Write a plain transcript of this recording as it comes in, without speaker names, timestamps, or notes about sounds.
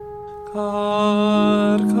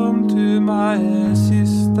God, come to my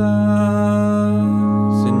assistance.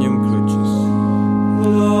 Signum Crucis.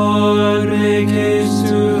 Lord, make haste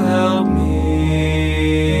to help me.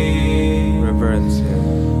 Reverencia.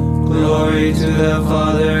 Glory to the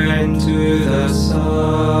Father and to the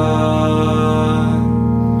Son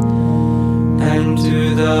and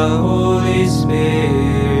to the Holy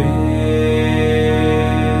Spirit,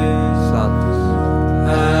 Sanctus.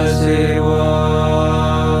 as it was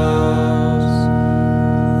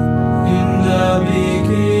in the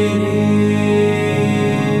beginning,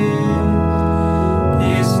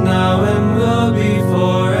 is now and will be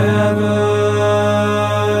forever.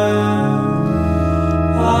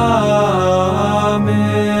 Amen.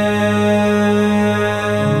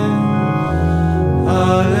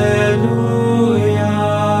 Alleluia.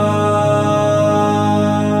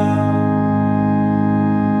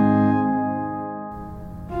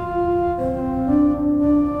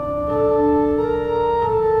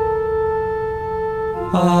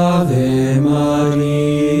 Ave Maria,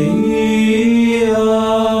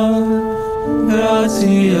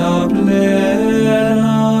 gratia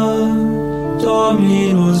plena,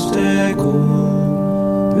 Dominus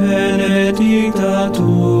tecum, benedicta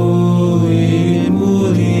tu in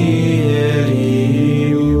mulieribus,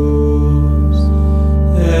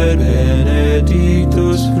 et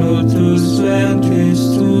benedictus fructus ventris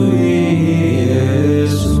tui,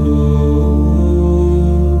 Iesus.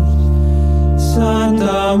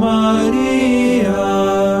 Santa Maria,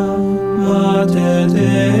 Mater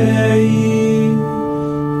Dei,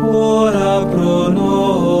 ora pro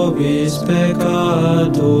nobis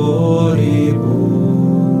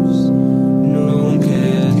peccatoribus, nunc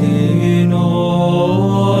et in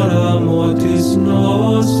hora mortis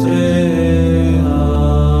nostrae.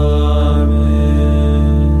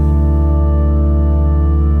 Amen.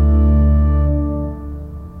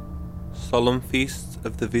 Solemn Feast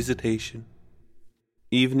of the Visitation.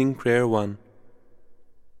 Evening Prayer 1.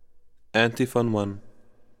 Antiphon 1.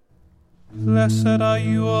 Blessed are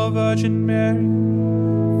you, O Virgin Mary,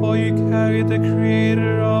 for you carry the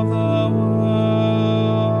Creator of the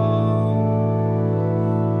world.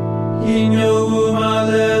 In your womb,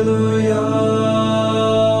 Alleluia.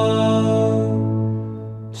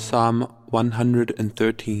 Psalm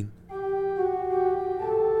 113.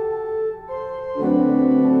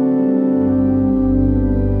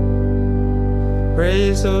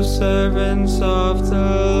 Praise, O servants of the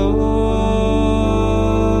Lord.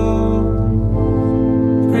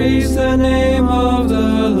 Praise the name of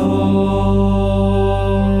the Lord.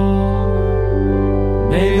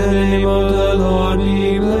 May the name of the Lord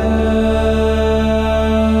be blessed,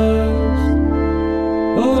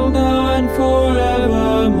 both now and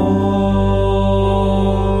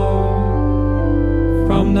forevermore.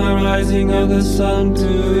 From the rising of the sun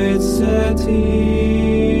to its setting,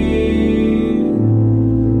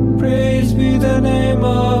 praise be the name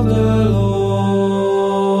of the Lord.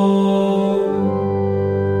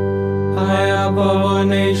 High above all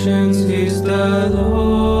nations is the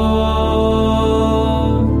Lord,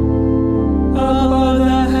 above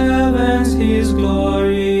the heavens his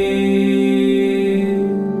glory.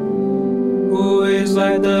 Who is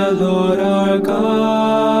like the Lord our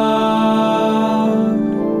God,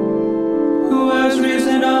 who has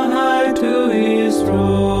risen on high to his throne,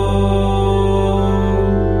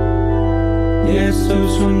 yet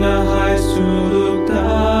stoops from the heights to look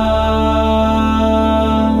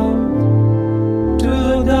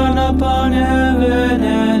down upon heaven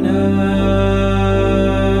and earth.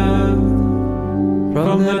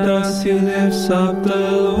 From the dust he lifts up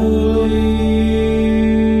the lowly,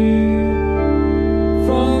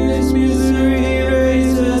 from his misery he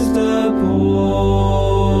raises the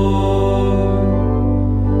poor,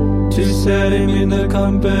 to set him in the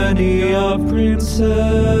company of princes,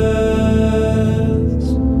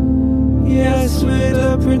 yes, with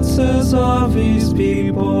the princes of his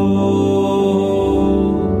people.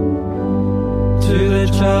 To the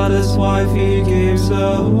childless wife he gives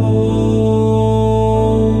a home,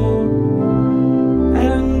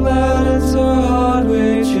 and gladdens her heart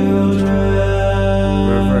with children.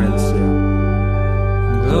 Reverencia.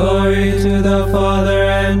 Glory to the Father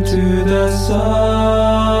and to the Son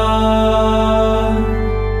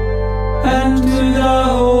and to the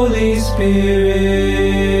Holy Spirit,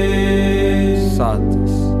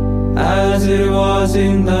 Sanctus. as it was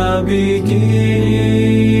in the beginning,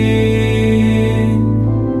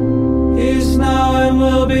 is now and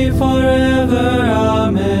will be forever.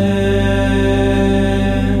 Amen.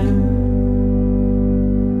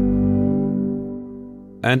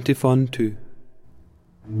 Antiphon 2.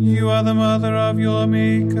 You are the mother of your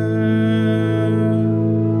Maker.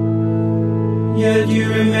 yet you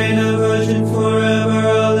remain a virgin forever.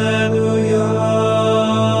 Alleluia.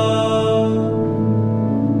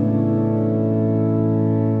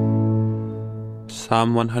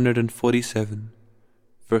 Psalm 147,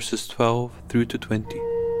 verses 12 through to 20.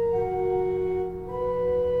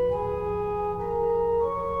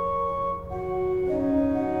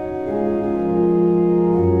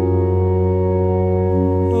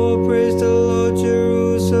 Oh, praise the Lord,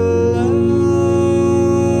 Jerusalem.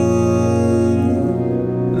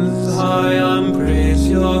 Zion, praise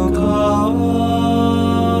your God.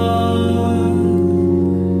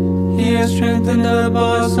 He has strengthened the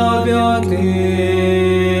bars of your gates.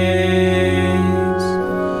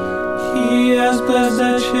 He has blessed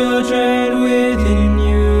the children within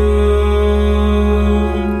you.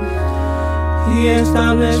 He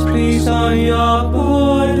established peace on your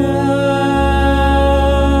borders.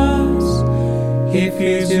 He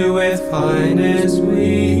feeds you with finest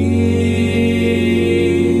wheat.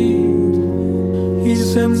 He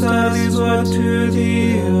sends out his word to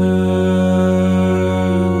the earth,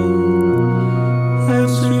 and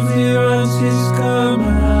swiftly runs his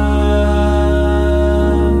command.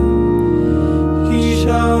 He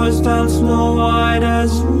showers down snow white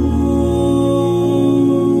as wool.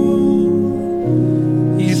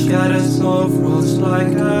 He scatters all frost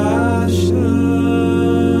like ashes.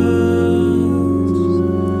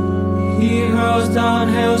 He hurls down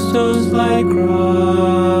hailstones like crabs.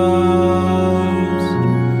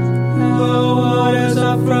 The waters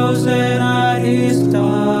are frozen at his touch.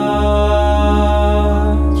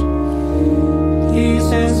 He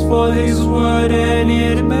sends forth his word and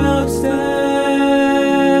it melts them.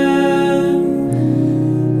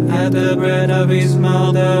 At the breath of his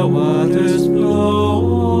mouth the waters flow.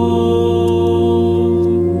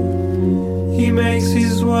 He makes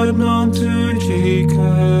his word known to Jacob,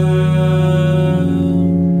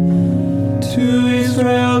 to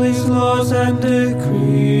Israel his laws and decrees.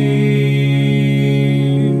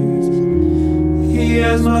 He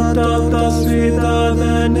has not dealt us with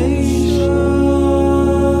other nations.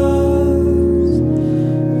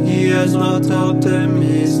 He has not taught them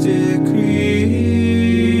his decrees.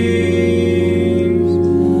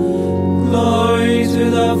 Glory to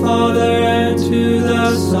the Father and to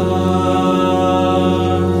the Son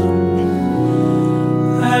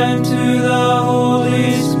and to the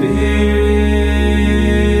Holy Spirit,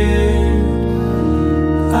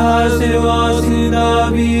 as it was in the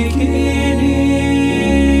beginning,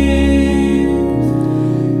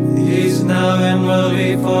 is now and will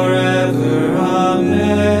be forever.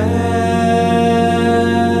 Amen.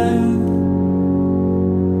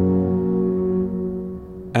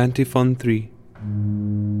 Antiphon 3.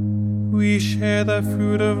 We share the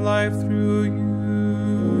fruit of life through you.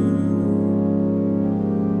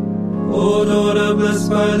 O daughter blessed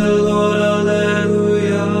by the Lord,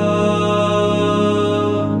 alleluia.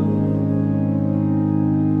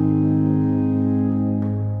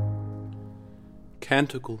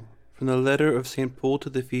 Canticle from the letter of St. Paul to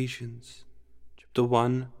the Ephesians, chapter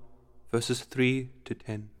 1, verses 3 to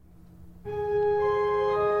 10.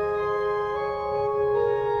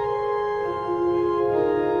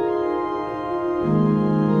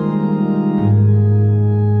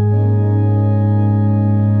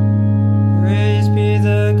 Praise be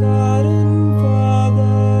the God and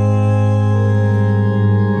Father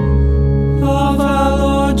of our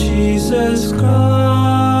Lord Jesus Christ,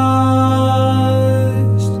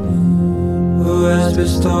 who has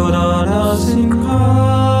bestowed on us in Christ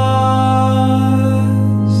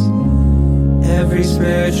every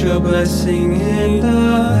spiritual blessing in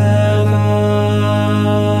the heavens.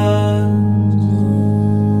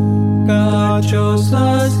 God chose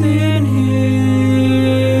us in Him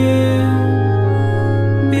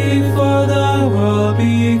before the world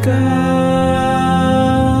began,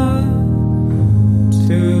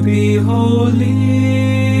 to be holy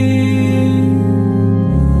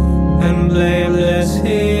and blameless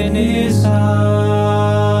in His sight.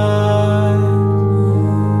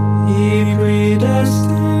 He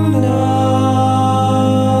predestined us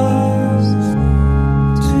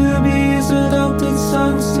to be His adopted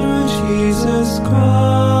sons through Jesus Christ.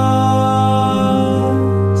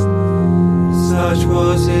 Such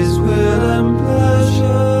was His will and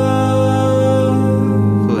pleasure,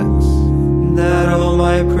 Flex. that all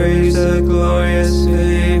might praise the glorious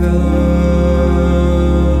favor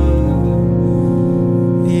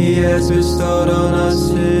He has bestowed on us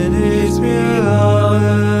in His beloved.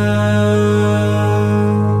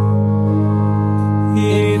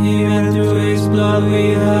 In Him and through His blood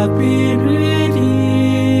we have been redeemed,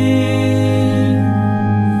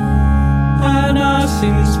 and our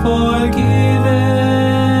sins forgiven.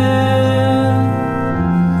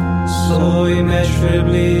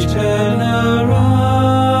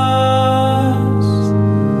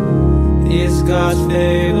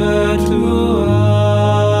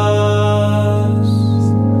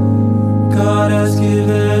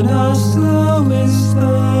 given us the wisdom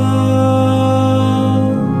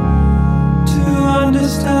to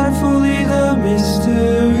understand fully the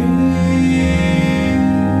mystery.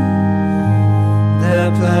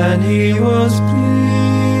 The plan He was pleased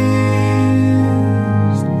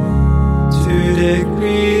to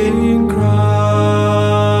decree in Christ,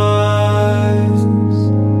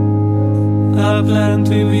 a plan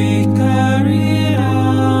to be carried out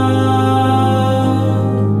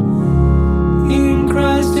in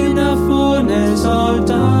Christ in the fullness of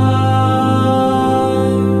time,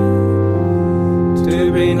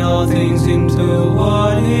 to bring all things into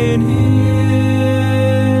one in Him,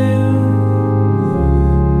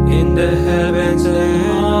 in the heavens and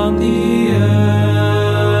on the earth.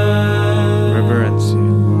 Reverencia.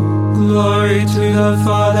 Glory to the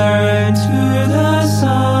Father and to the Son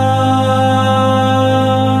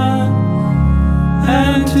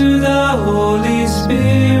and to the Holy Spirit,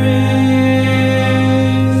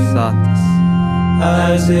 Satis.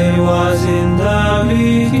 as it was in the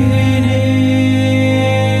beginning,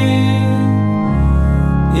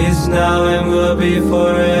 is now and will be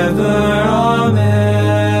forever. Amen.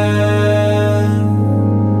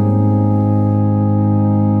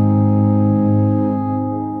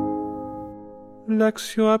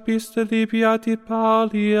 Lectio Epistoli Beati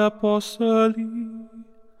Pauli Apostoli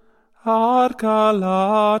ad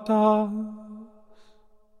Galatas.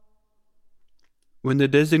 When the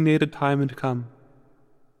designated time had come,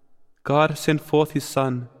 God sent forth His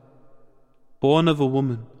Son, born of a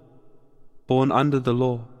woman, born under the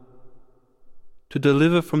law, to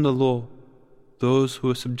deliver from the law those who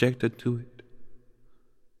were subjected to it,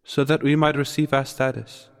 so that we might receive our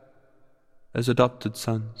status as adopted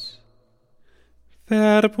sons.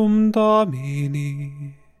 Verbum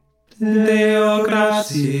Domini. Deo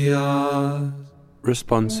gratias.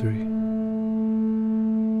 Responsory.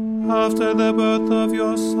 After the birth of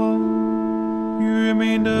your Son, you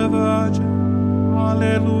remained a virgin.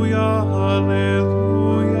 Alleluia,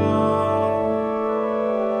 alleluia.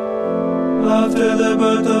 After the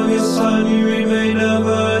birth of His Son, you remained a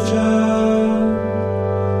virgin.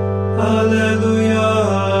 Alleluia,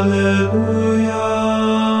 alleluia.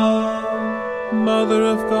 Mother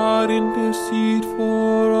of God, intercede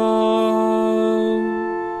for all.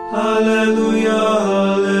 Alleluia,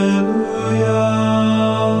 alleluia.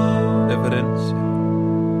 Reverencia.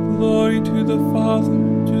 Glory to the Father,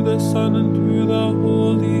 to the Son, and to the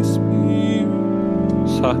Holy Spirit.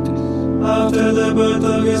 Satis. After the birth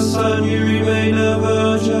of His Son, you remain a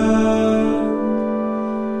virgin.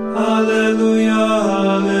 Alleluia,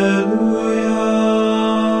 alleluia.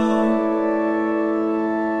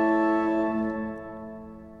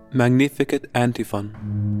 Magnificat Antiphon.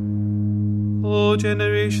 All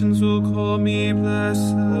generations will call me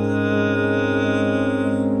blessed.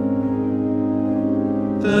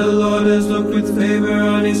 The Lord has looked with favor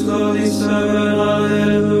on His lowly servant.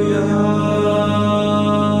 Alleluia.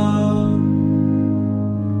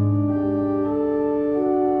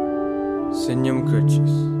 Signum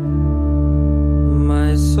Crucis. My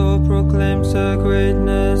soul proclaims the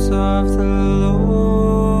greatness of the Lord.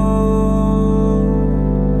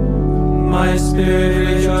 My spirit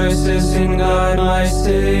rejoices in God, my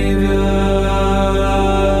Savior.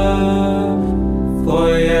 For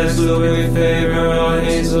He has looked with favor on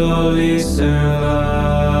His lowly servant.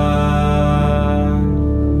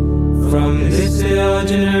 From this day all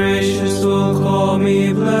generations will call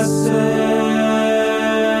me blessed.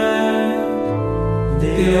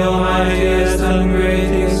 The Almighty has done great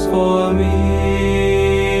things for me,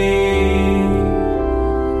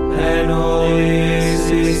 and holy is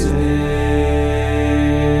His name.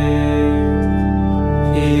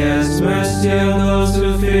 He has mercy on those who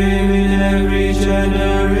fear Him in every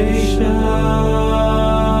generation.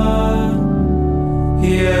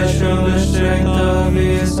 He has shown the strength of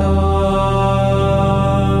His arm.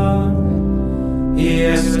 He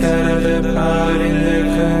has scattered the proud in their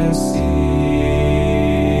conceit.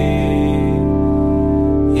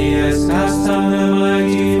 Cast down the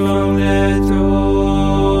mighty from their thrones,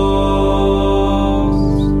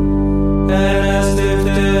 and has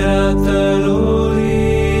lifted up the lowly.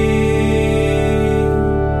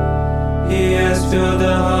 He has filled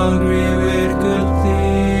the hungry with good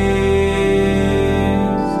things,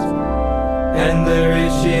 and the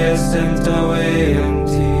rich He has sent away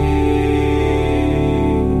empty.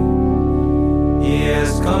 He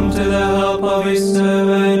has come to the help of His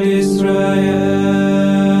servant Israel.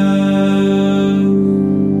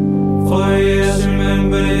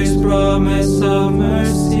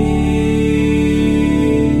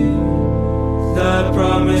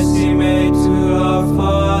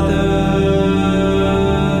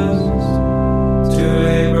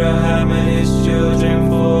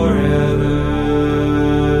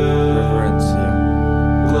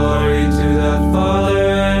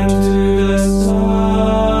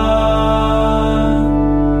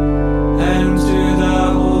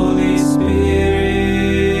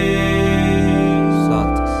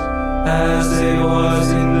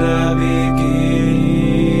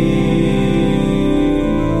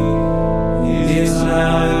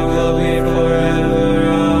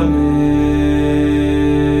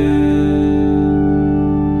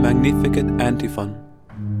 Magnificat Antiphon.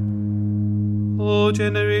 All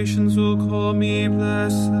generations will call me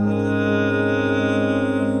blessed.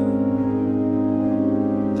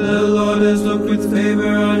 The Lord has looked with favor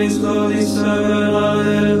on his lowly servant.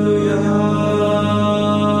 Hallelujah.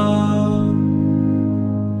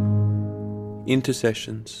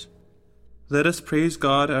 Intercessions. Let us praise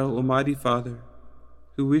God, our Almighty Father,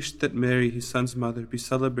 who wished that Mary, his Son's mother, be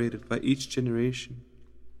celebrated by each generation.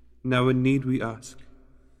 Now in need we ask.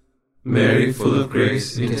 Mary, full of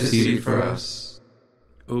grace, intercede for us.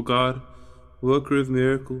 O God, worker of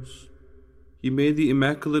miracles, you made the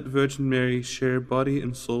Immaculate Virgin Mary share body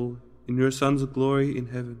and soul in your Son's glory in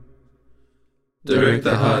heaven. Direct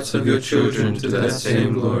the hearts of your children to that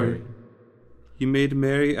same glory. You made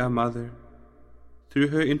Mary our mother. Through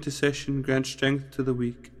her intercession grant strength to the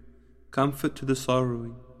weak, comfort to the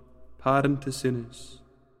sorrowing, pardon to sinners.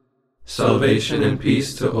 Salvation and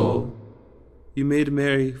peace to all. You made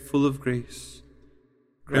Mary full of grace.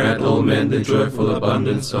 Grant all men the joyful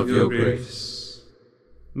abundance of your grace.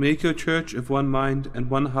 Make your church of one mind and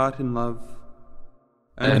one heart in love.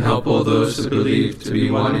 And help all those who believe to be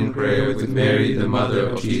one in prayer with Mary, the Mother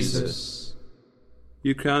of Jesus.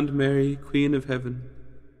 You crowned Mary, Queen of Heaven.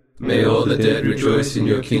 May all the dead rejoice in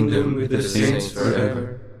your kingdom with the saints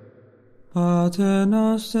forever. Pater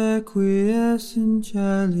noster qui es in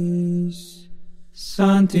celis,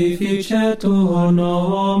 sanctificetur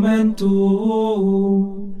nomen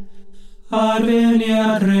tuum,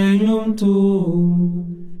 adveniat regnum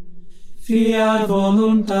tuum, fiat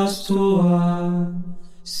voluntas tua,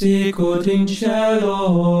 sicut in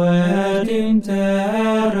cielo et in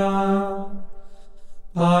terra.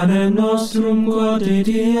 Panem nostrum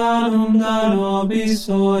quotidianum da nobis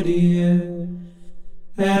hodie,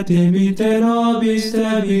 et dimitte nobis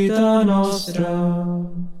debita nostra,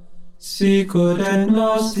 sicut et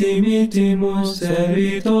nos dimittimus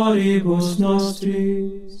debitoribus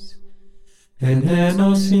nostris, et ne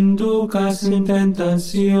nos inducas in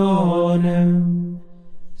tentationem,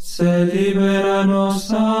 se libera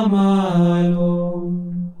nos a malo.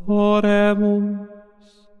 Oremus.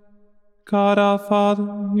 God our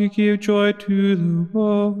Father, you give joy to the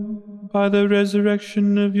world by the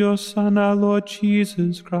resurrection of your Son, our Lord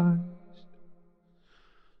Jesus Christ.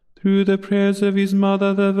 Through the prayers of his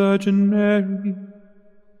mother, the Virgin Mary,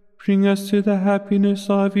 bring us to the happiness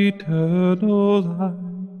of eternal life.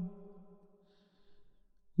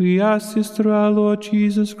 We ask this through our Lord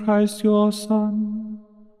Jesus Christ, your Son,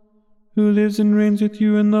 who lives and reigns with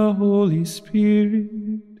you in the Holy Spirit,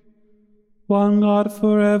 one God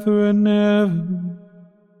forever and ever.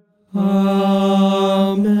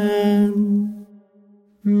 Amen.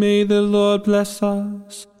 May the Lord bless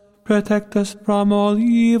us, protect us from all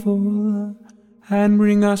evil, and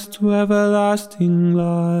bring us to everlasting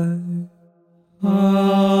life.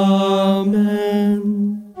 Amen.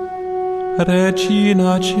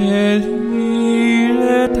 Regina Caeli,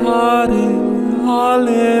 letare,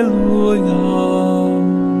 alleluia.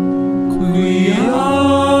 Quia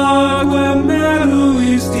quem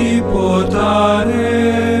meruisti portare,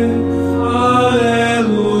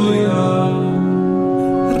 alleluia.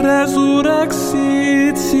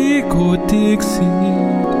 Resurrexit sicut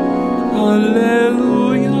dixit,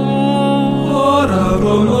 alleluia. Ora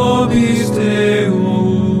pro nobis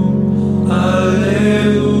Deum, alleluia.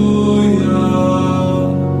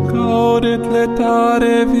 Gaudet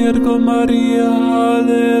letare Virgo Maria,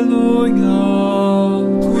 alleluia.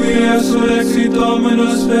 Qui resurrexit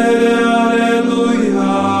Dominus fede, alleluia.